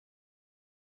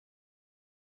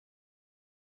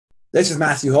This is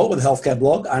Matthew Holt with the Healthcare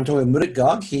Blog. I'm talking with Mudit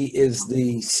Garg. He is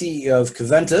the CEO of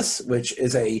Qventus, which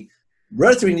is a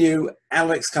relatively new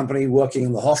analytics company working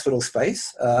in the hospital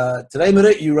space. Today,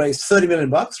 Mudit, you raised $30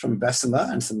 million from Bessemer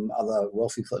and some other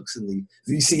wealthy folks in the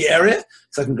VC area.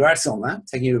 So congrats on that,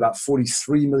 taking you about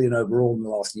 $43 million overall in the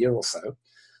last year or so.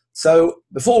 So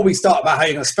before we start about how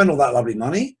you're going to spend all that lovely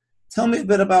money, tell me a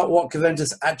bit about what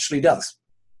Qventus actually does.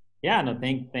 Yeah, no,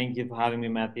 thank you for having me,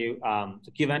 Matthew.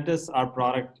 So Qventus, our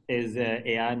product is an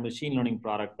AI and machine learning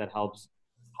product that helps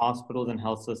hospitals and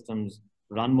health systems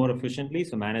run more efficiently,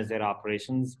 so manage their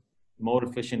operations more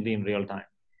efficiently in real time.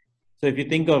 So if you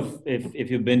think of, if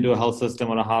you've been to a health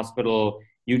system or a hospital,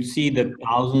 you'd see the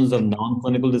thousands of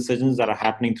non-clinical decisions that are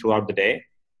happening throughout the day.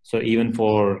 So even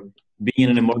for being in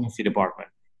an emergency department,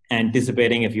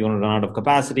 anticipating if you want to run out of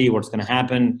capacity, what's going to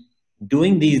happen,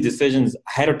 doing these decisions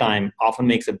ahead of time often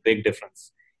makes a big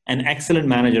difference. And excellent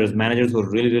managers who are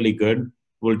really, really good,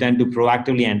 will tend to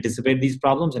proactively anticipate these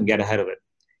problems and get ahead of it.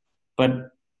 But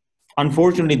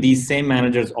unfortunately, these same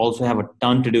managers also have a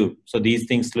ton to do. So these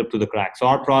things slip through the cracks. So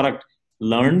our product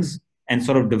learns and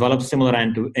sort of develops similar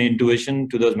intuition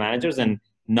to those managers and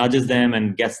nudges them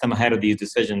and gets them ahead of these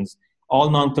decisions. All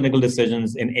non-clinical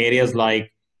decisions in areas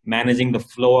like managing the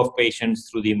flow of patients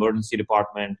through the emergency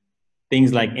department,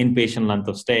 things like inpatient length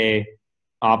of stay,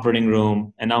 operating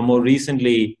room, and now more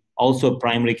recently, also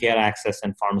primary care access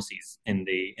and pharmacies in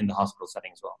the hospital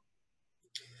setting as well.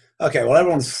 Okay, well,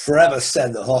 everyone's forever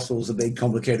said that hospitals are big,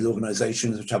 complicated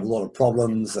organizations which have a lot of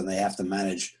problems, and they have to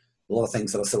manage a lot of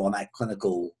things that are sort of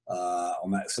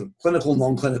on that sort of clinical,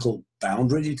 non-clinical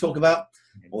boundary you talk about.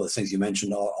 All the things you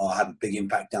mentioned are have a big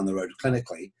impact down the road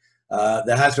clinically.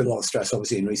 There has been a lot of stress,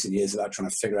 obviously, in recent years about trying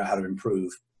to figure out how to improve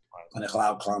clinical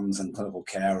outcomes and clinical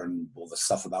care and all the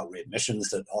stuff about readmissions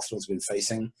that hospitals have been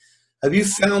facing. Have you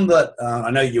found that,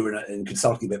 I know you were in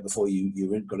consulting a bit before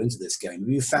you got into this game, have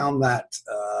you found that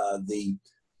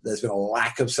there's been a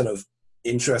lack of sort of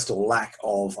interest or lack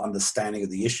of understanding of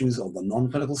the issues of the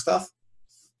non-clinical stuff?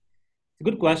 It's a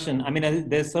good question. I mean,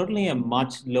 there's certainly a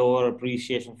much lower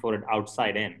appreciation for it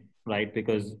outside in, right?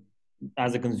 Because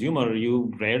as a consumer,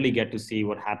 you rarely get to see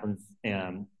what happens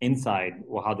inside,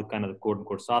 or how the kind of the quote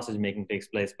unquote sausage making takes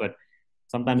place. But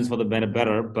sometimes it's for the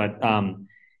better. But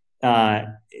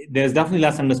there's definitely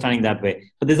less understanding that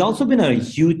way. But there's also been a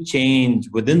huge change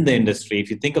within the industry. If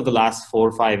you think of the last 4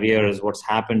 or 5 years, what's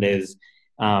happened is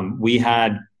we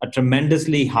had a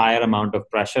tremendously higher amount of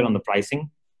pressure on the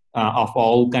pricing of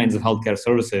all kinds of healthcare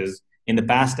services. In the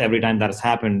past, every time that has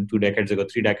happened 2 decades ago,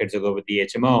 3 decades ago with the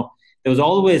HMO, there was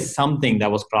always something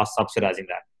that was cross-subsidizing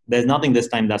that. There's nothing this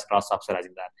time that's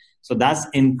cross-subsidizing that. So that's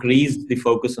increased the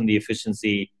focus on the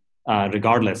efficiency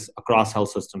regardless across health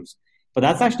systems. But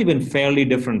that's actually been fairly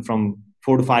different from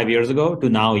 4 to 5 years ago to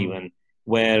now even,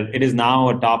 where it is now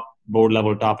a top board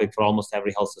level topic for almost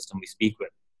every health system we speak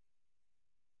with.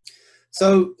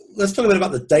 So let's talk a bit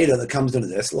about the data that comes into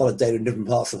this. A lot of data in different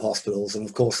parts of hospitals. And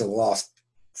of course, in the last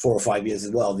 4 or 5 years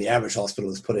as well, the average hospital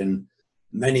has put in,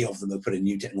 many of them have put in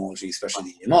new technology, especially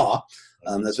the EMR.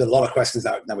 There's been a lot of questions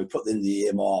out now. We put in the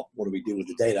EMR, what do we do with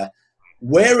the data?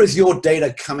 Where is your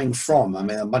data coming from? I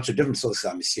mean, a bunch of different sources,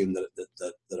 I'm assuming,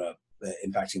 that are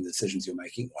impacting the decisions you're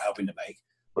making or helping to make.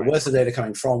 But where's the data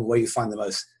coming from? Where you find the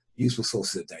most useful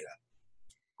sources of data?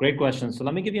 Great question. So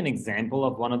let me give you an example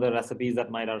of one of the recipes that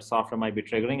our software might be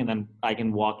triggering, and then I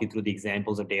can walk you through the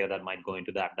examples of data that might go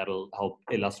into that. That'll help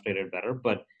illustrate it better.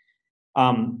 But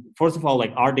first of all,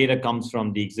 like, our data comes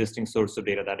from the existing source of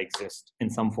data that exists in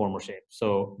some form or shape.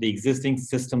 So the existing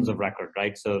systems of record,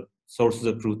 right? So sources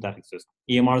of truth that exist.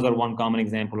 EMRs are one common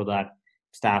example of that.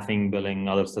 Staffing, billing,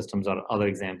 other systems are other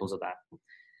examples of that.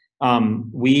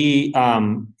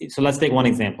 So let's take one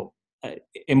example.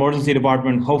 Emergency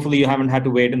department. Hopefully you haven't had to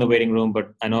wait in the waiting room, but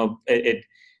I know it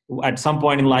at some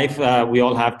point in life, we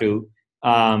all have to.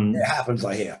 It happens,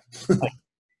 I hear.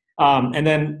 And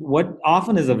then what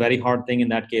often is a very hard thing in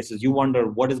that case is you wonder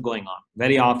what is going on.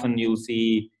 Very often you'll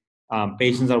see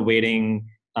patients are waiting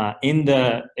in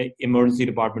the emergency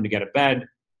department to get a bed,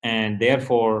 and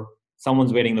therefore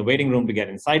someone's waiting in the waiting room to get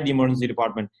inside the emergency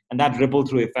department, and that ripple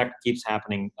through effect keeps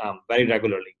happening very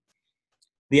regularly.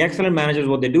 The excellent managers,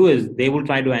 what they do is they will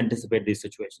try to anticipate these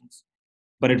situations,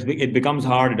 but it becomes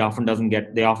hard. They often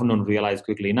don't realize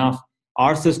quickly enough.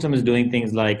 Our system is doing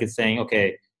things like it's saying,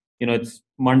 okay, it's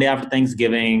Monday after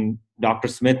Thanksgiving, Dr.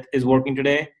 Smith is working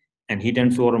today, and he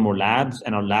tends to order more labs,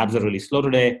 and our labs are really slow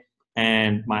today,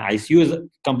 and my ICU is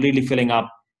completely filling up.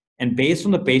 And based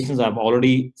on the patients I've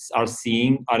already are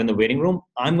in the waiting room,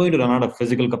 I'm going to run out of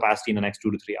physical capacity in the next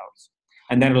 2 to 3 hours.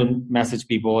 And then it'll message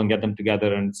people and get them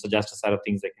together and suggest a set of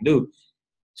things they can do.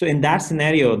 So in that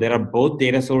scenario, there are both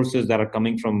data sources that are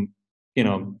coming from,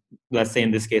 let's say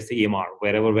in this case, the EMR,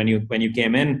 wherever when you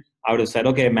came in, I would have said,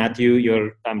 okay,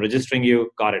 Matthew, I'm registering you.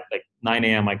 Got it. Like 9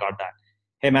 a.m. I got that.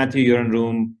 Hey, Matthew, you're in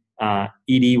room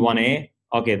ED 1A.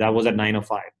 Okay, that was at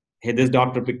 9:05. Hey, this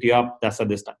doctor picked you up. That's at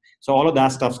this time. So all of that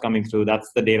stuff's coming through.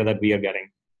 That's the data that we are getting.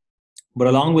 But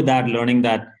along with that, learning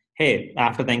that, hey,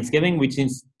 after Thanksgiving, we seem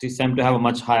to have a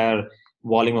much higher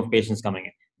volume of patients coming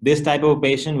in. This type of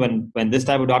patient, when this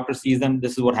type of doctor sees them,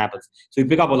 this is what happens. So we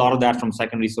pick up a lot of that from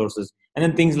secondary sources. And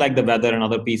then things like the weather and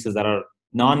other pieces that are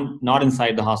not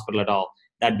inside the hospital at all,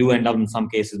 that do end up in some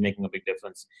cases making a big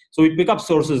difference. So we pick up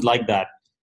sources like that.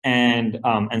 And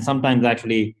sometimes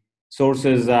actually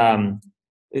sources,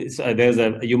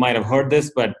 you might have heard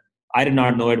this, but I did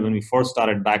not know it when we first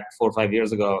started back 4 or 5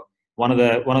 years ago. One of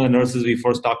the nurses we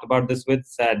first talked about this with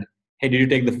said, hey, did you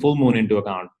take the full moon into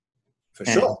account? For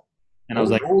sure. And I was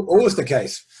like, always the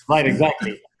case. Right,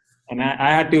 exactly. And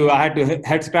I had to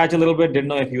head scratch a little bit. Didn't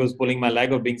know if he was pulling my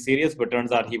leg or being serious, but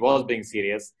turns out he was being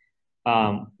serious.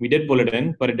 We did pull it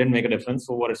in, but it didn't make a difference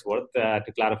for what it's worth,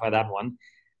 to clarify that one.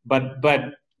 But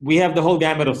we have the whole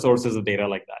gamut of sources of data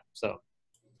like that.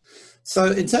 So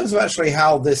in terms of actually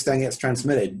how this thing gets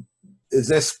transmitted, is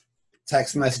this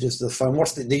text messages to the phone?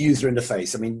 What's the user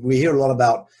interface? I mean, we hear a lot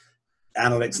about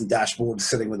analytics and dashboards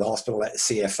sitting with the hospital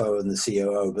CFO and the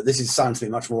COO, but this is sounds to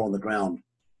be much more on the ground.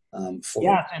 And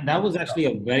that was actually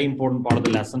a very important part of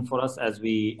the lesson for us as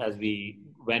we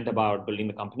went about building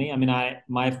the company. I mean,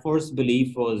 my first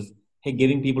belief was, hey,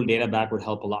 giving people data back would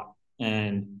help a lot.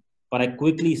 But I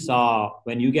quickly saw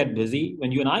when you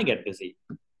and I get busy,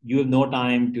 you have no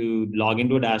time to log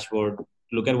into a dashboard,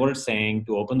 look at what it's saying,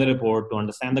 to open the report, to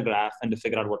understand the graph, and to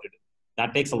figure out what to do.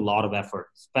 That takes a lot of effort,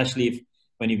 especially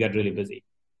when you get really busy.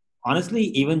 Honestly,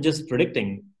 even just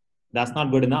predicting, that's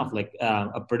not good enough. Like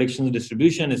a predictions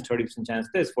distribution is 30% chance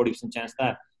this, 40% chance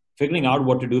that. Figuring out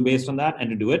what to do based on that and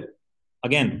to do it,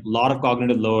 again, a lot of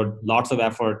cognitive load, lots of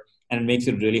effort, and it makes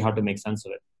it really hard to make sense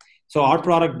of it. So our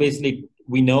product, basically,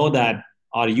 we know that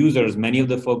our users, many of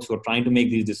the folks who are trying to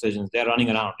make these decisions, they're running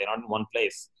around, they're not in one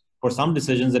place. For some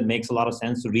decisions, it makes a lot of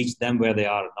sense to reach them where they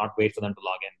are, not wait for them to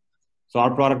log in. So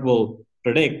our product will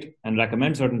predict and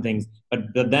recommend certain things, but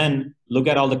then look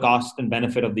at all the cost and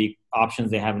benefit of the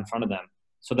options they have in front of them,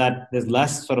 so that there's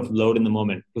less sort of load in the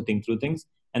moment to think through things,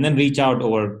 and then reach out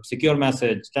over secure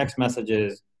message, text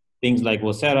messages, things like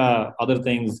Vocera, other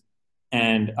things.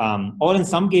 And or in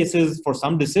some cases, for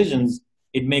some decisions,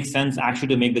 it makes sense actually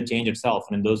to make the change itself.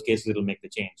 And in those cases, it'll make the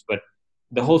change. But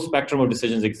the whole spectrum of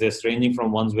decisions exists, ranging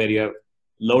from ones where you have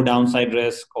low downside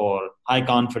risk or high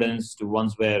confidence to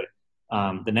ones where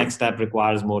the next step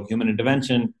requires more human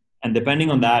intervention. And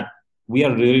depending on that, we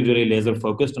are really, really laser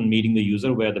focused on meeting the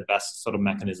user where the best sort of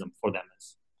mechanism for them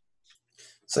is.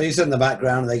 So you sit in the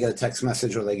background, they get a text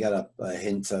message or they get a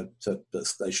hint to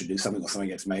they should do something, or something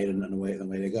gets made, and away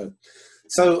they go.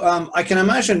 So I can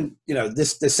imagine,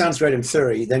 this sounds great in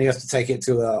theory. Then you have to take it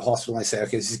to a hospital and they say,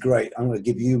 okay, this is great. I'm going to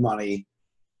give you money.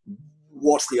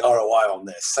 What's the ROI on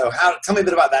this? So tell me a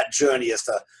bit about that journey as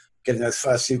to getting those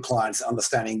first few clients,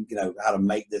 understanding, how to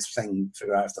make this thing,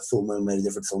 figure out if the full moon made a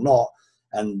difference or not,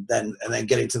 and then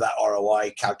getting to that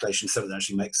ROI calculation so that it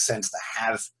actually makes sense to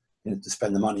have, to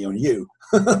spend the money on you.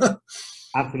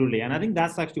 Absolutely. And I think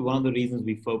that's actually one of the reasons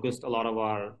we focused a lot of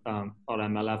our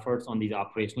ML efforts on these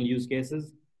operational use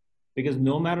cases, because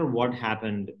no matter what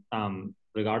happened,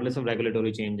 regardless of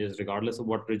regulatory changes, regardless of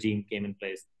what regime came in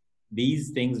place,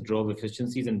 these things drove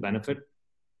efficiencies and benefit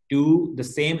to the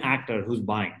same actor who's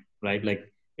buying, right? Like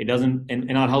it doesn't,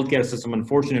 in our healthcare system,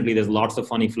 unfortunately, there's lots of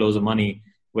funny flows of money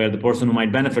where the person who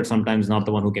might benefit sometimes is not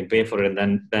the one who can pay for it.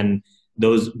 And then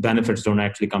those benefits don't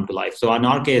actually come to life. So in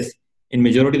our case, in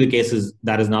majority of the cases,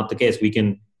 that is not the case. We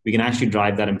can actually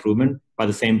drive that improvement by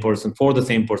the same person, for the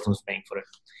same person who's paying for it.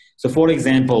 So for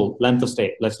example, length of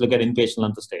stay. Let's look at inpatient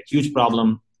length of stay. Huge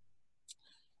problem.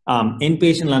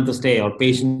 Inpatient length of stay or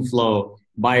patient flow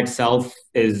by itself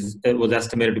it was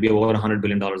estimated to be over $100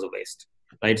 billion of waste,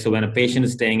 right? So when a patient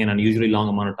is staying an unusually long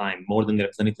amount of time, more than they're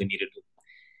clinically needed to,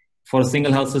 for a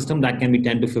single health system, that can be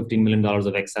 $10 to $15 million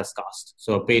of excess cost.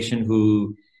 So a patient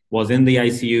who was in the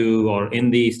ICU or in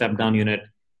the step-down unit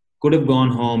could have gone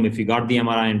home if he got the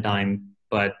MRI in time,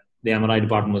 but the MRI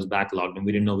department was backlogged and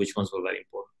we didn't know which ones were very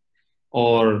important.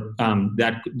 Or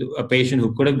that a patient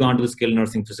who could have gone to the skilled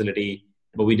nursing facility,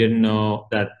 but we didn't know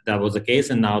that was the case,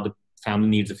 and now the family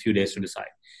needs a few days to decide.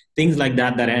 Things like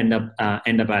that end up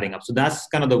adding up. So that's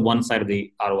kind of the one side of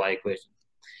the ROI equation,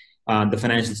 the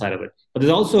financial side of it. But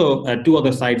there's also two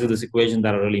other sides of this equation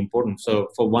that are really important. So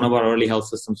for one of our early health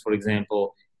systems, for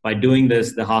example, by doing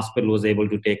this, the hospital was able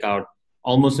to take out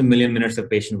almost 1 million minutes of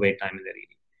patient wait time in their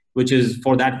ED, which is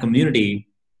for that community.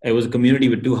 It was a community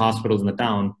with 2 hospitals in the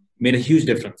town, made a huge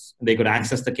difference. They could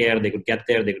access the care, they could get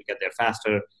there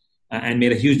faster, and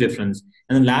made a huge difference.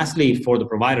 And then lastly, for the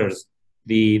providers,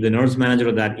 the nurse manager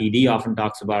of that ED often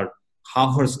talks about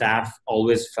how her staff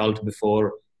always felt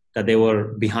before that they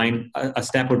were behind, a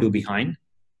step or 2 behind,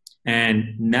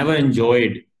 and never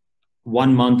enjoyed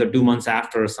 1 month or 2 months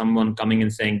after someone coming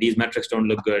and saying, these metrics don't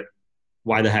look good.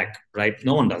 Why the heck, right?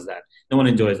 No one does that. No one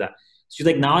enjoys that. She's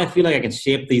like, now I feel like I can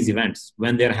shape these events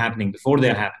when they're happening, before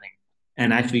they're happening,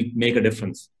 and actually make a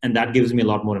difference. And that gives me a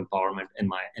lot more empowerment in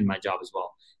my job as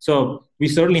well. So we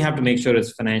certainly have to make sure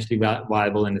it's financially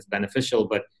viable and it's beneficial,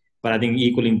 but I think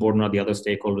equally important are the other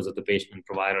stakeholders of the patient and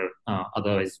provider.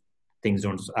 Otherwise, things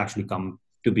don't actually come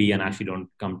to be and actually don't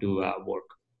come to work.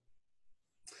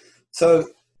 So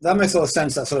that makes a lot of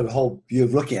sense, that sort of whole view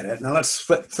of looking at it. Now let's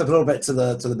flip a little bit to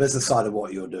the business side of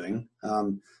what you're doing.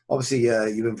 Obviously,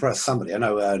 you've impressed somebody. I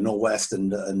know Northwest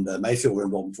and Mayfield were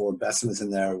involved before. Bessemer's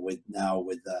in there with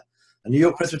a New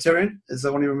York Presbyterian. Is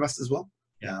that one of your investors as well?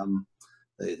 Yeah.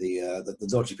 The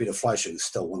Dodgy Peter Fleischer, who's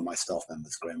still one of my staff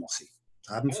members, Graham Ossie.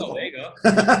 I haven't forgotten. There you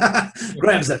go.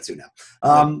 Graham's there too now.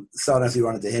 So I don't know if you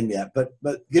run into him yet, but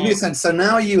give me a sense. So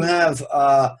now you have,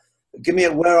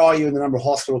 where are you in the number of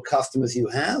hospital customers you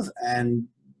have, and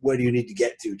where do you need to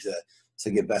get to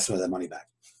get Bessemer their money back?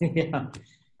 Yeah.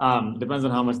 Depends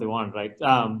on how much they want, right?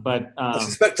 I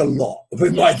suspect a lot,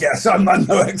 with my guess. I'm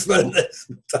no expert in this.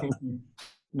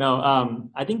 No,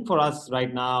 I think for us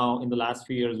right now, in the last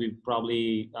few years, we've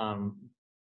probably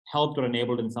helped or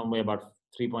enabled in some way about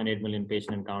 3.8 million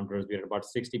patient encounters. We're at about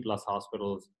 60 plus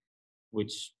hospitals,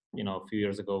 which a few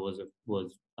years ago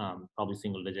was probably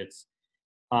single digits.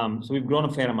 So we've grown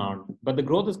a fair amount, but the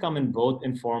growth has come in both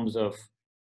in forms of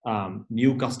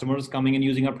new customers coming and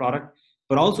using our product,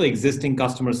 but also existing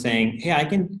customers saying,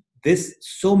 hey,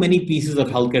 so many pieces of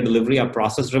healthcare delivery are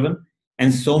process driven,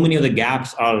 and so many of the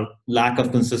gaps are lack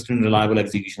of consistent, reliable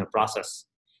execution of process,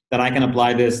 that I can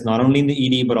apply this not only in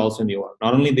the ED, but also in the OR,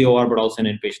 not only in the OR, but also in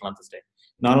inpatient length of stay,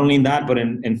 not only in that, but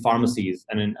in pharmacies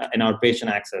and in our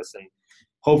patient access, and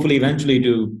hopefully eventually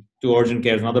to urgent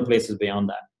cares and other places beyond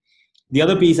that. The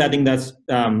other piece, I think that's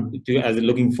as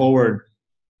looking forward,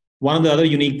 one of the other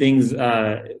unique things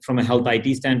from a health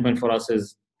IT standpoint for us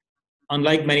is,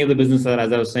 unlike many of the businesses,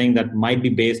 as I was saying, that might be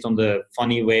based on the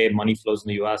funny way money flows in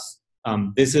the US,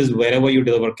 this is wherever you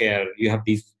deliver care, you have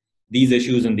these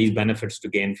issues and these benefits to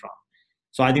gain from.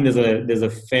 So I think there's a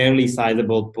fairly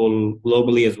sizable pull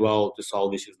globally as well to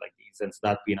solve issues like these, and so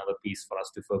that'd be another piece for us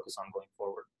to focus on going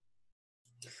forward.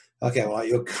 Okay, well,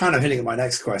 you're kind of hitting at my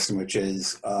next question, which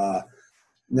is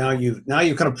now you've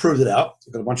kind of proved it out.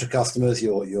 You've got a bunch of customers.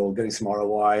 You're getting some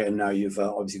ROI, and now you've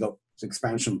obviously got some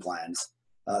expansion plans.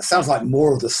 Sounds like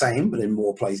more of the same, but in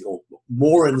more places, or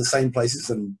more in the same places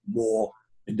and more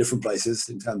in different places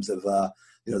in terms of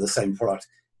the same product.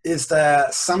 Is there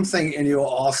something in your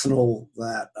arsenal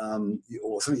that,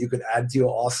 or something you could add to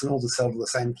your arsenal to sell to the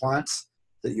same clients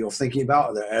that you're thinking about?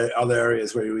 Are there other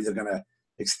areas where you're either going to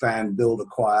expand, build,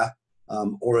 acquire,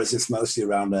 or is this mostly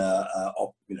around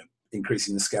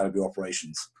increasing the scale of your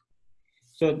operations?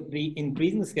 So the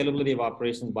increasing the scalability of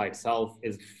operations by itself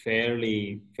is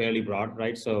fairly broad,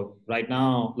 right? So right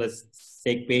now, let's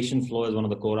take patient flow as one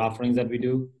of the core offerings that we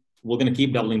do. We're going to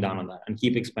keep doubling down on that and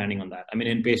keep expanding on that. I mean,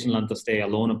 inpatient length of stay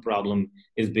alone, a problem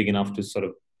is big enough to sort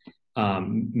of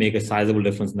make a sizable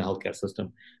difference in the healthcare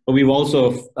system. But we've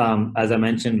also, as I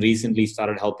mentioned, recently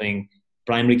started helping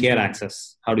primary care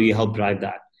access. How do you help drive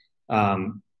that?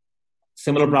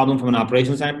 Similar problem from an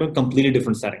operations standpoint, completely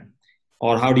different setting.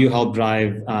 Or how do you help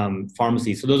drive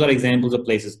pharmacy? So those are examples of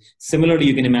places. Similarly,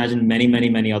 you can imagine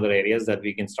many other areas that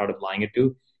we can start applying it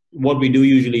to. What we do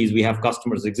usually is we have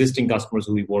customers, existing customers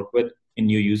who we work with in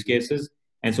new use cases.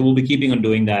 And so we'll be keeping on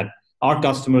doing that. Our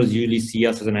customers usually see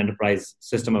us as an enterprise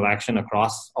system of action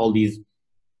across all these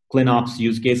ClinOps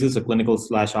use cases, so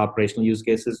clinical/operational use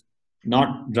cases,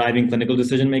 not driving clinical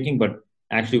decision-making, but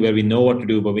actually where we know what to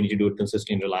do, but we need to do it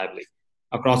consistently and reliably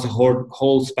across a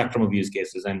whole spectrum of use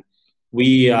cases. And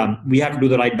we have to do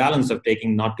the right balance of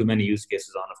taking not too many use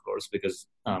cases on, of course, because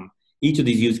each of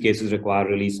these use cases require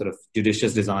really sort of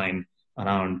judicious design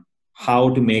around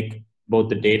how to make both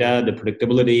the data, the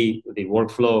predictability, the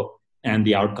workflow, and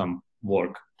the outcome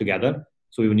work together.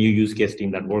 So we have a new use case team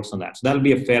that works on that. So that'll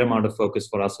be a fair amount of focus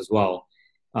for us as well.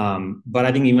 But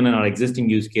I think even in our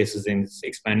existing use cases, in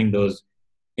expanding those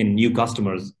in new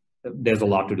customers, there's a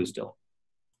lot to do still.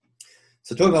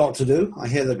 So talking about what to do, I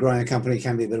hear that growing a company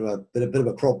can be a bit of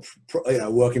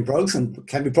a work in progress and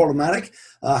can be problematic.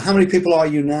 How many people are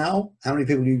you now? How many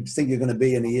people do you think you're going to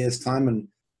be in a year's time? And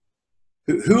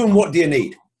Who and what do you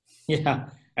need? Yeah,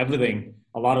 everything,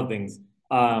 a lot of things.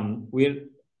 We're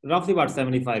roughly about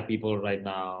 75 people right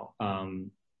now. I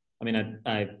mean,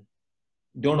 I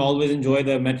don't always enjoy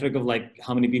the metric of like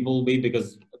how many people will be,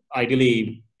 because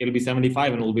ideally it'll be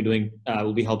 75 and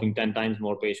we'll be helping 10 times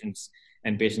more patients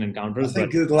and patient encounters. I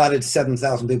think Google added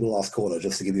 7,000 people last quarter,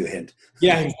 just to give you a hint.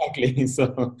 Yeah, exactly.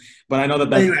 So, but I know that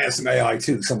that's... You have some AI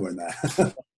too, somewhere in there.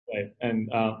 Right. And,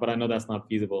 but I know that's not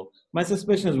feasible. My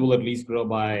suspicion is we'll at least grow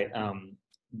by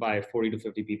 40 to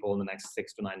 50 people in the next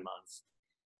 6 to 9 months.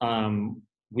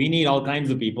 We need all kinds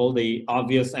of people. The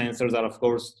obvious answers are, of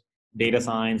course, data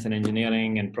science and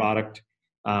engineering and product.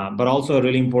 But also a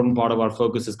really important part of our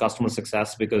focus is customer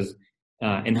success, because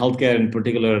in healthcare in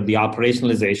particular, the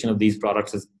operationalization of these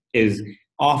products is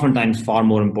oftentimes far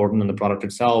more important than the product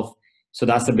itself. So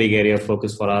that's a big area of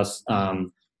focus for us. That's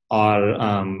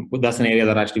an area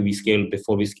that actually we scaled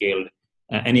before we scaled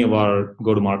any of our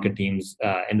go-to-market teams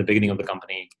in the beginning of the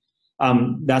company.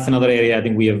 That's another area I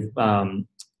think we have.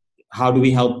 How do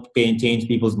we help change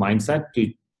people's mindset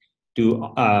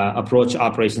to approach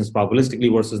operations probabilistically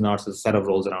versus not? So a set of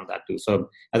roles around that too.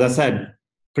 So as I said,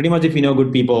 pretty much if you know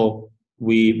good people,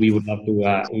 we would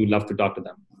love to talk to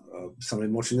them.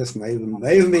 Somebody watching this may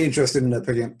even be interested in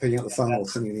picking up the phone or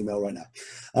sending an email right now.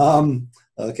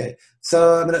 Okay,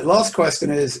 so last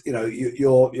question is,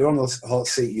 you're on the hot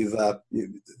seat.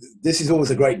 This is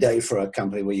always a great day for a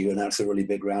company where you announce a really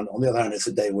big round. On the other hand, it's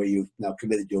a day where you've now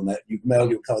committed you've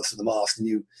mailed your cards to the mast, and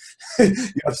you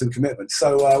have some commitment.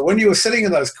 So when you were sitting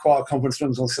in those quiet conference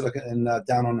rooms on Silicon and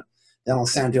down on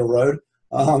Sand Hill Road,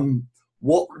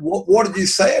 what did you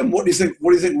say, and what do you think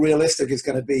realistic is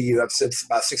going to be? You have said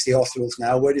about 60 hospitals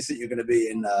now. Where do you think you're going to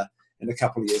be in a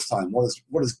couple of years' time? What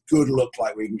does good look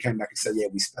like where you can come back and say, yeah,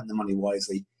 we spent the money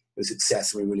wisely, it was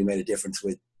success, and we really made a difference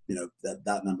with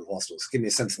that number of hospitals? Give me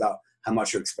a sense about how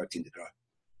much you're expecting to grow.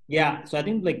 Yeah, so I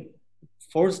think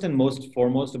first and most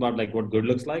foremost about what good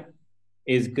looks like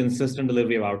is consistent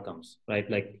delivery of outcomes, right?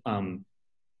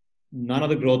 None of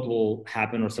the growth will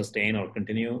happen or sustain or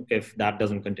continue if that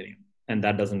doesn't continue and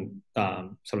that doesn't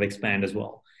sort of expand as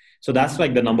well. So that's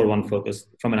the number one focus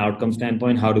from an outcome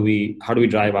standpoint. How do we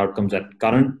drive outcomes at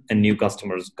current and new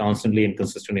customers constantly and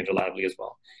consistently and reliably as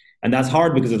well? And that's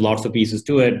hard because there's lots of pieces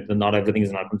to it, and not everything is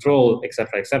in our control, et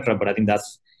cetera, et cetera. But I think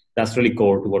that's really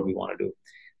core to what we want to do.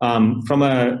 From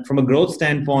a growth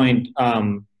standpoint,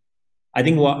 I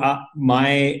think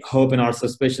my hope and our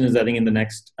suspicion is, I think in the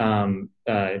next 2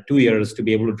 years to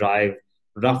be able to drive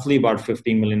roughly about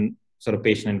 15 million sort of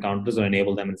patient encounters or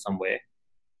enable them in some way.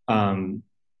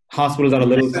 Hospitals are a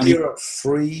little funny. You're at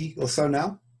 3 or so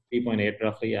now? 3.8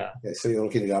 roughly, yeah. Okay, so you're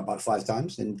looking to go about 5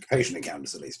 times in patient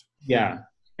encounters at least. Yeah,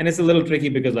 and it's a little tricky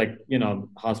because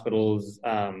hospitals,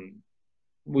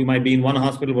 we might be in one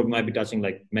hospital, but we might be touching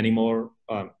many more.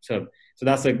 So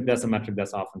that's a metric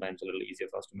that's oftentimes a little easier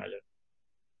for us to measure.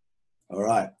 All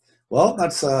right. Well,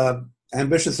 that's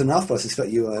ambitious enough, but I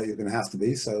suspect you're going to have to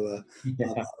be. So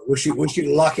wish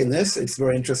you luck in this. It's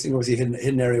very interesting. Obviously,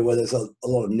 hidden area where there's a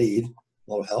lot of need,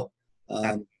 a lot of help.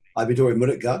 I've been talking with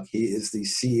Mudit Garg. He is the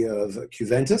CEO of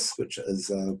Qventus, which,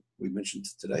 as we mentioned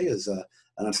today, is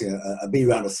announcing a B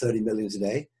round of 30 million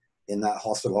today in that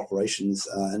hospital operations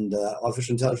and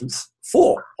artificial intelligence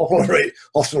for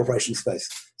hospital operations space.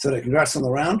 So congrats on the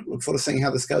round. Look forward to seeing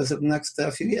how this goes over the next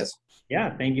few years.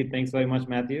 Yeah, thank you. Thanks very much,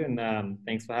 Matthew. And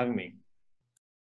thanks for having me.